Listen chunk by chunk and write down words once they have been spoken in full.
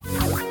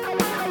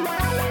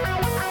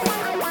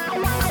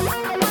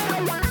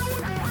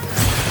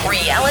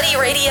Quality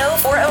radio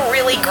for a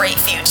really great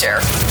future.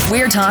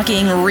 We're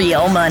talking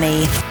real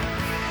money.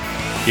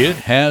 It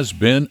has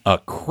been a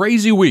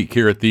crazy week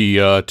here at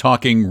the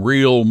Talking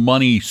Real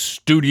Money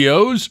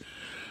Studios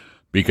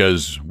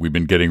because we've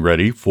been getting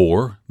ready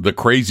for the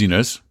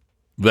craziness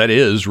that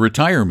is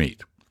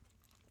RetireMeet.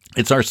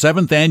 It's our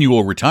 7th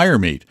annual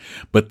RetireMeet,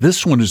 but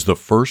this one is the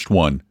first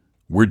one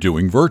we're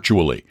doing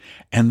virtually.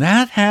 And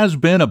that has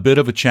been a bit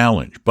of a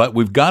challenge, but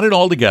we've got it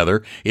all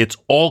together. It's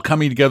all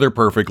coming together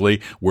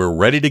perfectly. We're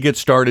ready to get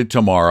started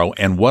tomorrow.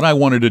 And what I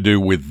wanted to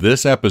do with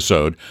this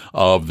episode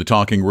of the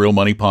Talking Real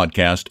Money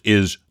podcast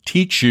is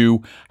teach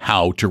you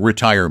how to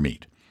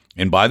RetireMeet.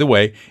 And by the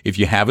way, if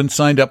you haven't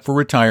signed up for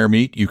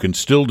RetireMeet, you can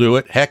still do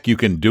it. Heck, you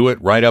can do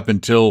it right up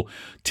until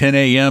 10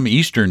 a.m.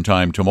 Eastern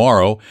time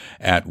tomorrow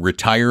at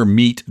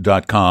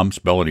RetireMeet.com.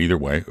 Spell it either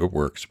way. It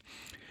works.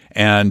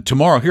 And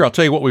tomorrow, here, I'll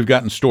tell you what we've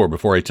got in store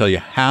before I tell you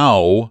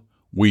how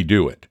we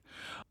do it.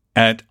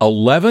 At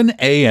 11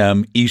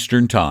 a.m.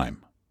 Eastern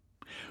Time,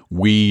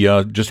 we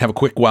just have a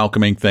quick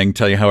welcoming thing,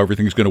 tell you how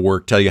everything's going to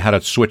work, tell you how to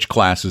switch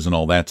classes and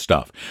all that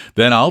stuff.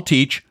 Then I'll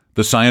teach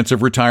the science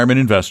of retirement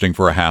investing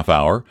for a half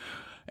hour.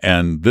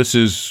 And this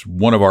is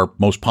one of our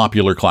most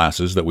popular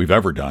classes that we've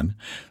ever done.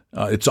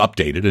 It's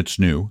updated. It's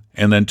new.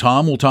 And then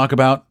Tom will talk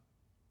about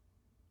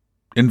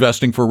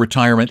investing for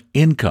retirement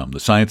income, the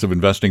science of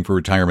investing for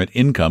retirement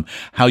income,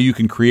 how you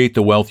can create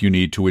the wealth you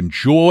need to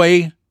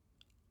enjoy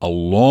a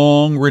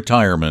long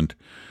retirement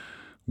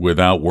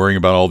without worrying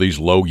about all these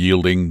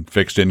low-yielding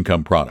fixed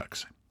income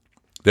products.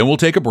 Then we'll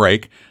take a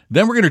break.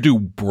 Then we're going to do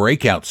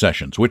breakout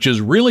sessions, which is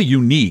really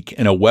unique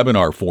in a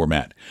webinar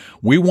format.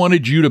 We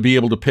wanted you to be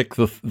able to pick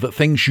the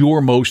things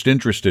you're most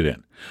interested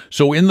in.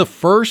 So in the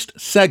first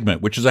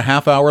segment, which is a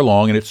half hour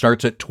long, and it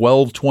starts at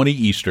 12:20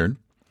 Eastern,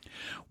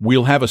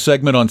 we'll have a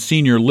segment on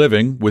senior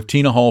living with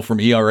Tina Hall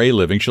from ERA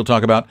Living. She'll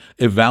talk about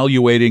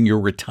evaluating your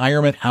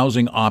retirement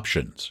housing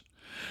options.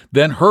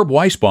 Then Herb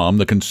Weisbaum,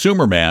 the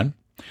consumer man,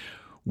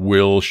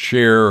 will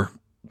share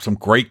some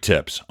great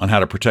tips on how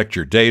to protect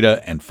your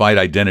data and fight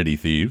identity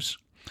thieves.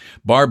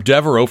 Barb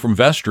Devereaux from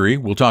Vestry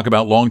will talk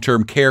about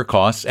long-term care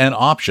costs and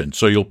options.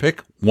 So you'll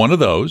pick one of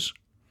those.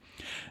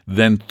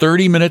 Then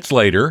 30 minutes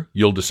later,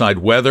 you'll decide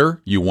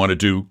whether you want to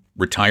do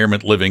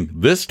retirement living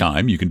this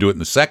time. You can do it in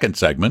the second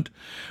segment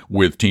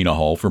with Tina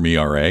Hall from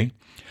ERA.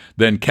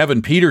 Then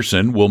Kevin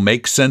Peterson will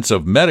make sense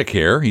of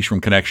Medicare. He's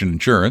from Connection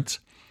Insurance.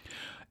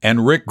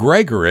 And Rick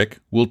Gregorick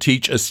will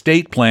teach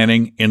estate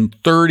planning in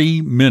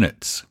 30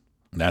 minutes.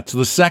 That's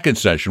the second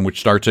session, which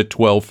starts at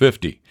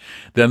 12:50.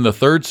 Then the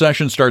third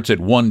session starts at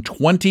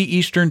 1:20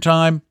 Eastern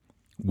Time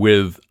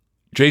with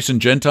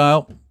Jason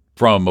Gentile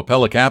from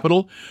Apella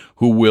Capital,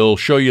 who will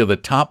show you the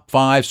top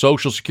 5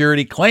 Social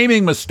Security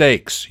claiming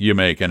mistakes you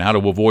make and how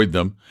to avoid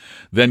them.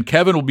 Then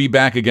Kevin will be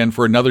back again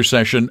for another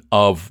session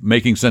of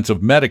Making Sense of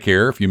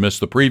Medicare, if you missed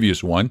the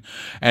previous one.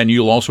 And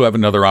you'll also have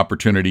another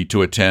opportunity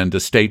to attend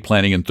Estate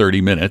Planning in 30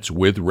 minutes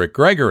with Rick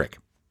Gregorick.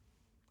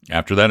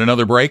 After that,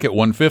 another break at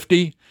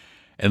 1:50.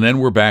 And then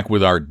we're back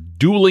with our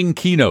dueling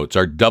keynotes,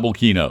 our double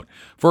keynote.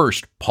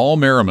 First, Paul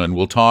Merriman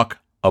will talk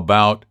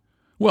about,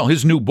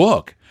 his new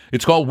book.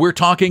 It's called We're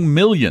Talking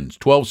Millions,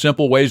 12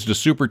 Simple Ways to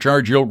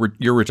Supercharge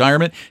Your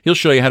Retirement. He'll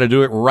show you how to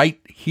do it right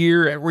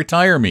here at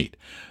RetireMeet.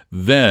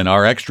 Then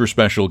our extra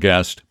special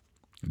guest,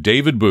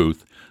 David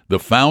Booth, the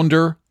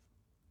founder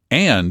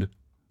and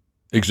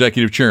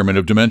executive chairman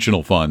of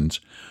Dimensional Funds,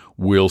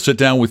 will sit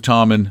down with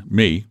Tom and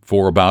me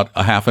for about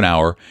a half an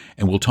hour,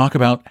 and we'll talk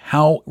about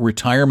how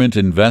retirement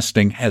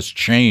investing has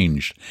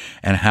changed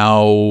and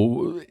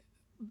how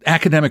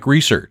academic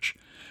research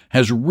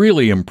has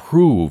really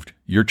improved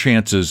your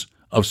chances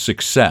of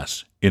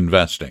success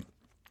investing.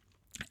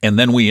 And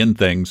then we end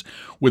things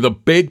with a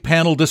big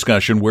panel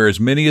discussion where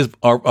as many of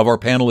our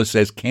panelists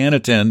as can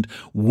attend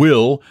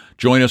will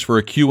join us for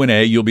a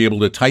Q&A. You'll be able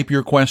to type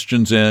your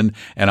questions in,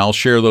 and I'll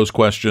share those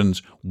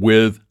questions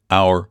with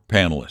our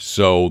panelists.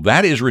 So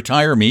that is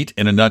RetireMeet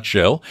in a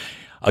nutshell.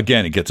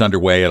 Again, it gets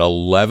underway at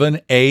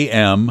 11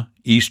 a.m.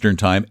 Eastern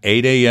Time,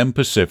 8 a.m.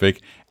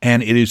 Pacific,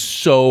 and it is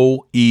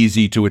so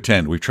easy to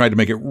attend. We've tried to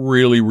make it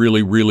really,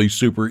 really, really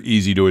super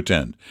easy to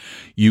attend.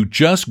 You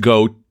just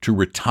go to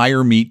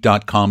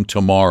RetireMeet.com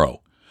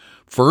tomorrow.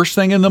 First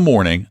thing in the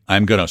morning,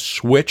 I'm going to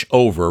switch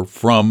over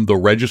from the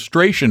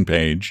registration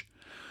page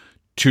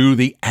to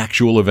the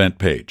actual event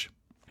page.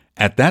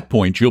 At that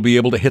point, you'll be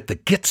able to hit the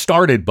Get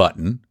Started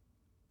button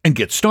and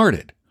get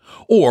started.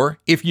 Or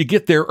if you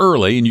get there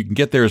early, and you can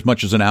get there as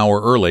much as an hour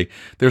early,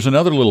 there's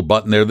another little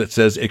button there that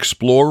says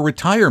Explore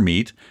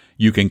RetireMeet.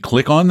 You can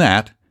click on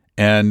that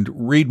and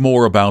read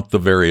more about the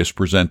various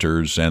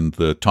presenters and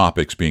the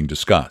topics being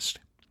discussed.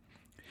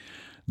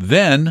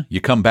 Then you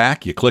come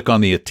back, you click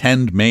on the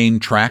Attend Main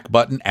Track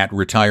button at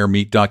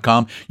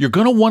RetireMeet.com. You're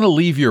going to want to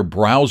leave your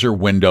browser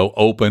window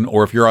open,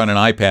 or if you're on an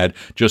iPad,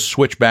 just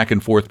switch back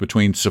and forth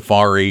between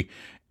Safari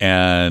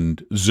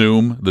and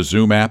Zoom, the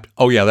Zoom app.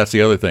 Oh yeah, that's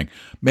the other thing.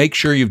 Make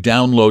sure you've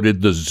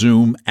downloaded the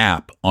Zoom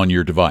app on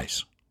your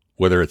device,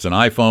 whether it's an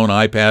iPhone,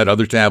 iPad,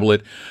 other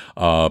tablet,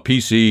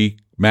 PC,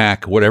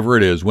 Mac, whatever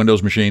it is,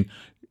 Windows machine.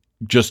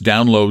 just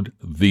download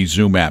the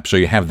Zoom app so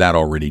you have that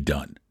already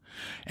done.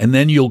 And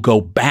then you'll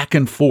go back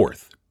and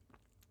forth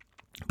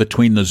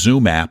between the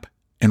Zoom app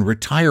and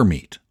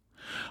RetireMeet.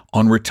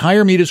 On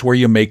RetireMeet is where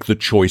you make the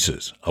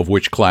choices of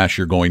which class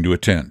you're going to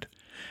attend.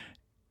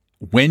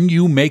 When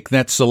you make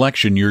that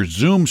selection, your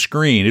Zoom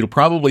screen, it'll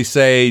probably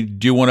say,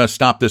 do you want to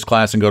stop this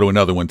class and go to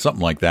another one?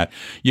 Something like that.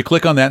 You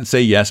click on that and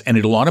say yes, and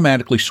it'll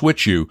automatically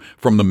switch you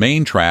from the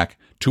main track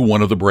to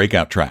one of the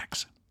breakout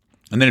tracks.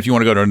 And then if you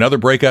want to go to another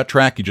breakout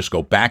track, you just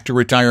go back to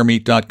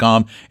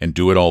RetireMeet.com and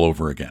do it all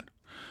over again.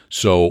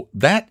 So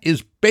that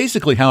is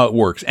basically how it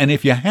works. And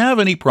if you have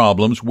any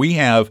problems, we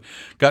have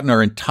gotten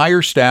our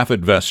entire staff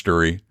at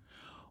Vestory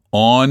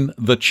on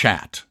the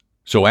chat.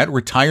 So at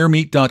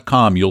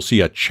RetireMeet.com, you'll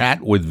see a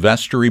Chat with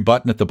Vestory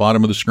button at the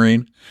bottom of the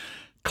screen.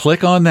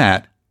 Click on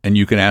that, and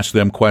you can ask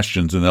them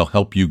questions, and they'll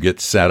help you get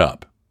set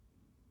up.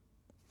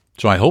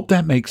 So I hope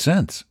that makes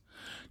sense.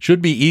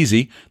 Should be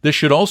easy. This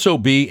should also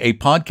be a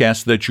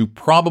podcast that you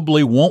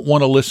probably won't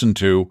want to listen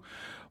to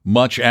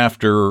much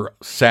after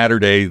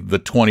Saturday, the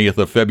 20th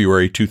of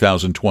February,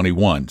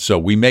 2021. So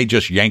we may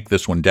just yank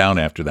this one down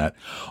after that.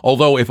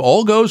 Although if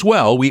all goes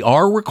well, we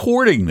are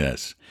recording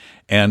this.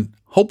 And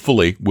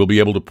hopefully we'll be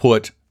able to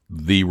put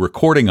the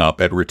recording up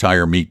at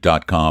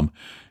RetireMeet.com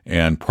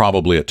and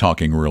probably at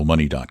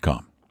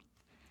TalkingRealMoney.com.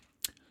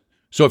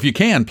 So if you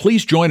can,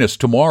 please join us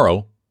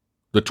tomorrow,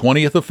 the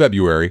 20th of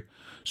February,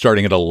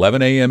 starting at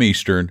 11 a.m.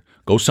 Eastern.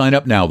 Go sign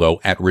up now, though,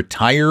 at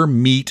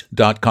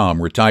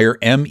RetireMeet.com, Retire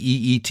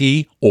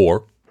M-E-E-T,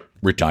 or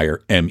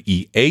Retire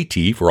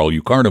M-E-A-T for all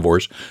you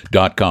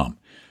carnivores.com.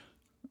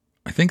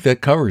 I think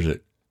that covers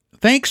it.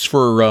 Thanks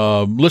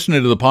for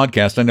listening to the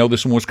podcast. I know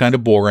this one was kind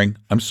of boring.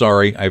 I'm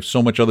sorry. I have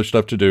so much other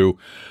stuff to do,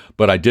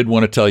 but I did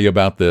want to tell you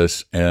about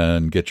this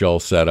and get you all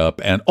set up.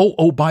 And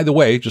by the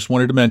way, just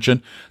wanted to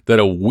mention that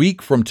a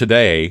week from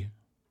today,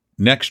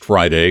 next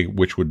Friday,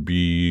 which would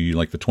be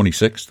like the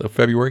 26th of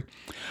February,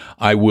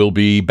 I will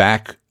be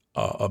back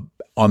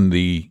on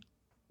the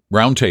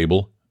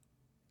roundtable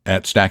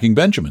at Stacking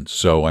Benjamins.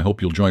 So I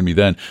hope you'll join me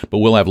then. But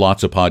we'll have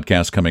lots of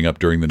podcasts coming up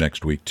during the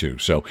next week, too.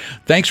 So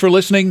thanks for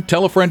listening.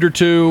 Tell a friend or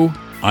two.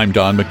 I'm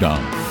Don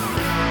McDonald.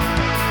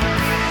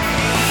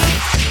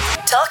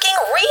 Talking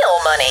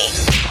real money.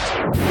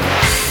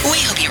 We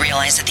hope you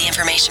realize that the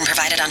information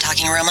provided on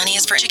Talking Real Money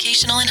is for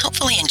educational and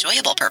hopefully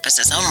enjoyable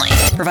purposes only.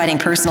 Providing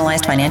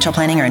personalized financial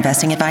planning or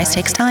investing advice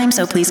takes time,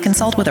 so please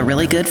consult with a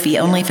really good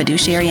fee-only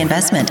fiduciary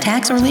investment,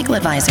 tax, or legal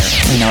advisor.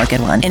 We know a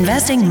good one.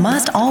 Investing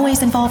must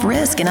always involve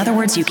risk. In other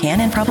words, you can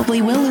and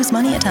probably will lose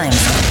money at times.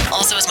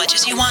 Also, as much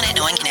as you want it,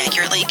 no one can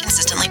accurately,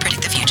 consistently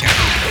predict the future.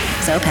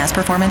 So past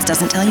performance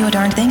doesn't tell you a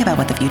darn thing about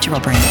what the future will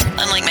bring.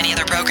 Unlike many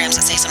other programs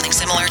that say something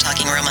similar,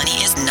 Talking Real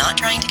Money is not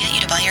trying to get you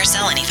to buy or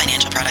sell any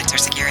financial products or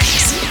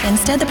securities.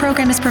 Instead, the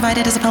program is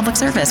provided as a public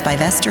service by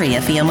Vestory,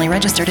 a fee-only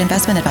registered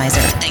investment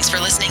advisor. Thanks for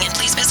listening, and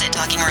please visit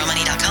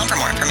TalkingRealMoney.com for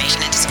more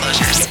information and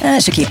disclosures.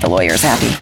 That should keep the lawyers happy.